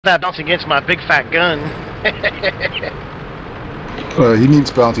That bounce against my big fat gun. He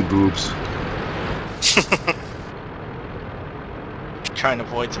needs bounty boobs. Trying to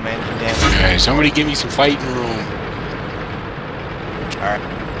avoid some engine damage. Okay, somebody give me some fighting room. Alright.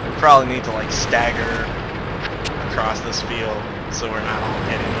 We probably need to like stagger across this field so we're not all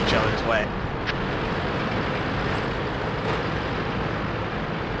getting in each other's way.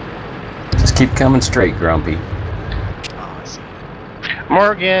 Just keep coming straight, Grumpy. Oh, I see.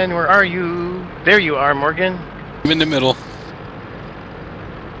 Morgan, where are you? There you are, Morgan. I'm in the middle.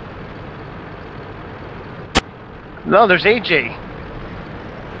 No, there's AJ.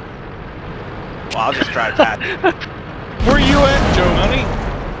 Well, I'll just drive past. Where are you at, Joe,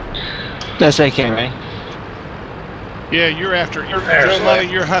 honey? That's AK, right? Yeah, you're after. Joe,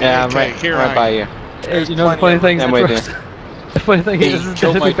 money, you're hunting. Yeah, AK. right, Here right I by am. you. There's You know the funny thing is, I'm with you. the funny thing is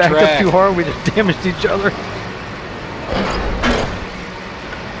that if we backed up too hard, we just damaged each other.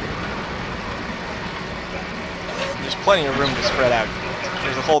 There's plenty of room to spread out.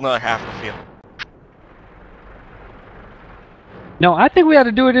 There's a whole nother half of the field. No, I think we ought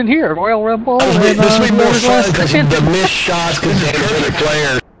to do it in here. Royal Rumble and This will be more fun because Grand the missed shots can damage other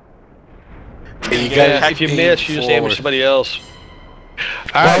players. You gotta if you miss, you just damage somebody else.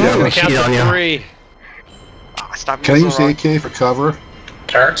 Alright, Well, I'm gonna cheat count on to you. 3. Oh, stop Can I using use the wrong- AK for cover?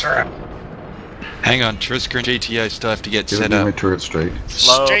 Turrets are out. Hang on, Trisker and JTI still have to get Give set me my up. turret straight.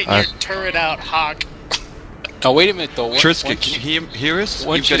 Slow. Straighten your turret out, Hawk. Oh, wait a minute though. Trisker, once can you hear us?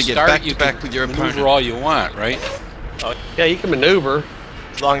 Once You've got you to get start, back you to back can with your maneuver opponent. all you want, right? Yeah, you can maneuver.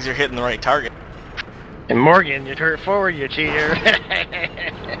 As long as you're hitting the right target. And Morgan, you turret forward, you cheater.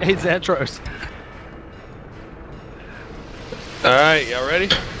 Hey, Zetros. Alright, y'all ready?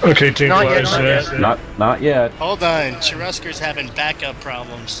 Okay, team. Not yet, Not yet. Hold on, Churrusker's having backup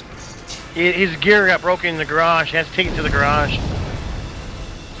problems. His gear got broken in the garage. He has to take it to the garage.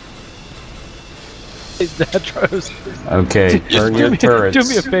 Hey, Zetros. Okay, turn your turrets. Do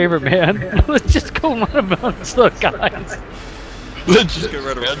me a favor, man. Let's just go run amongst the guys. Let's just go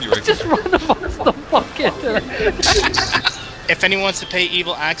right around you. Let's just run amongst the fucking... If anyone wants to pay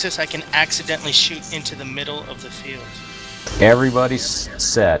evil access, I can accidentally shoot into the middle of the field. Everybody's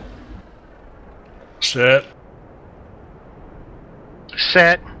set. Set.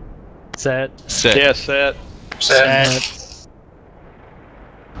 Set. Set. Set. Yeah, set. Set.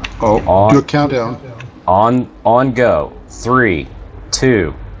 Oh, do a countdown. On go. 3,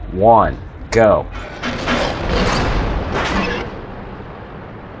 2, 1, go.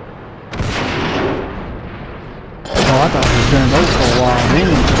 Oh, I thought we was doing those for a while.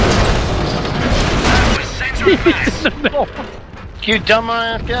 You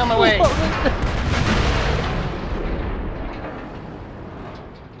dumbass, get out of my way.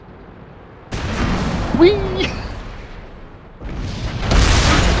 Whee!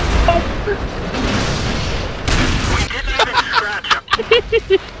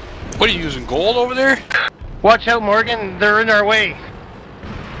 What are you using, gold over there? Watch out, Morgan. They're in our way.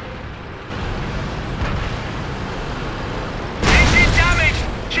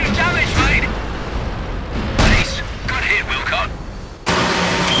 She's damaged, mate. Nice. Good hit, Wilcott.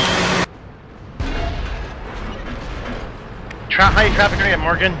 High traffic area,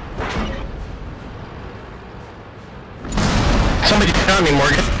 Morgan. Somebody tell me,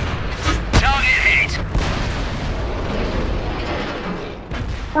 Morgan. Target hit.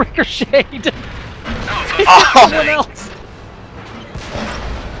 Ricocheted! Oh, Someone else!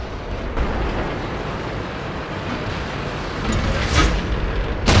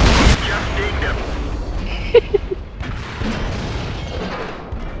 just dinged him.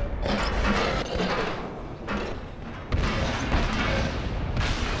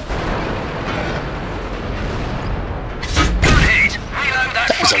 Good hit. Reload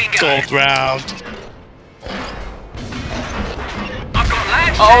that fucking gun. Gold round. I've got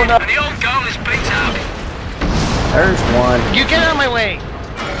lads Oh, dead, no. and the old goal is beat up. There's one. You get out of my way.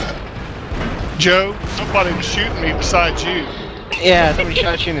 Joe, somebody was shooting me besides you. Yeah, somebody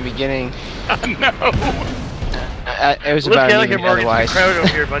shot you in the beginning. No. It was Look about out an here, even Morgan. otherwise. It's a crowd over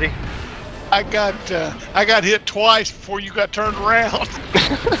here, buddy. I got hit twice before you got turned around.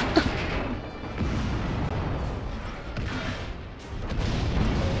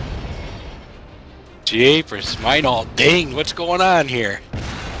 Jeepers, mine all dinged. What's going on here?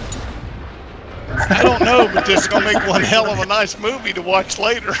 I don't know, but this is gonna make one hell of a nice movie to watch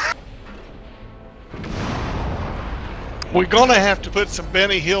later. We're gonna have to put some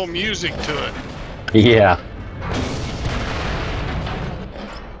Benny Hill music to it. Yeah.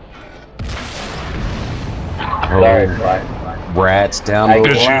 Oh, rats down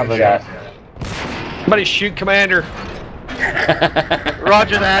the lava. Somebody shoot Commander.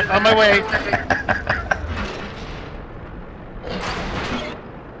 Roger that. On my way.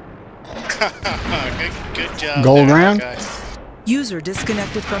 good job. Gold there, round? guys. User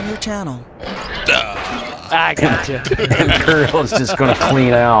disconnected from your channel. I gotcha. Imperial's just gonna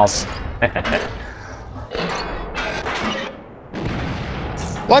clean house.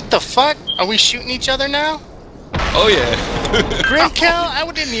 What the fuck? Are we shooting each other now? Oh yeah. Grim kill? I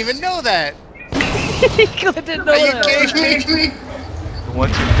didn't even know that. I didn't know Are you that. kidding me?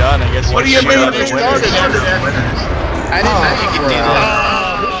 Once you're done, I guess What do you mean you started everything? I didn't know you could do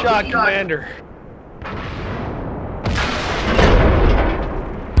that. Who shot Commander?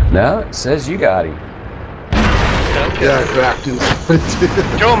 No, it says you got him. Yeah, I backed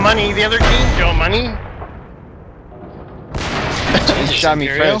in. Joe Money, the other team. Joe Money. He shot me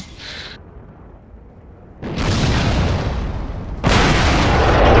first.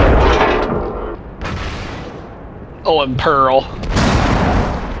 Oh, and Pearl.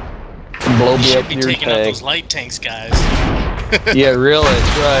 Blow You me should up be your taking out tank. those light tanks, guys. Yeah, really,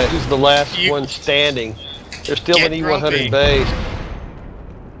 that's right. Who's the last You- one standing? There's still Get an grumpy. E100 base.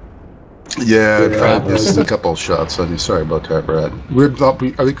 Yeah, I missed a couple of shots on you. Sorry about that, Brad.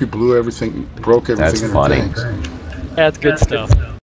 I think we blew everything, broke everything That's in our funny. tanks. That's good stuff.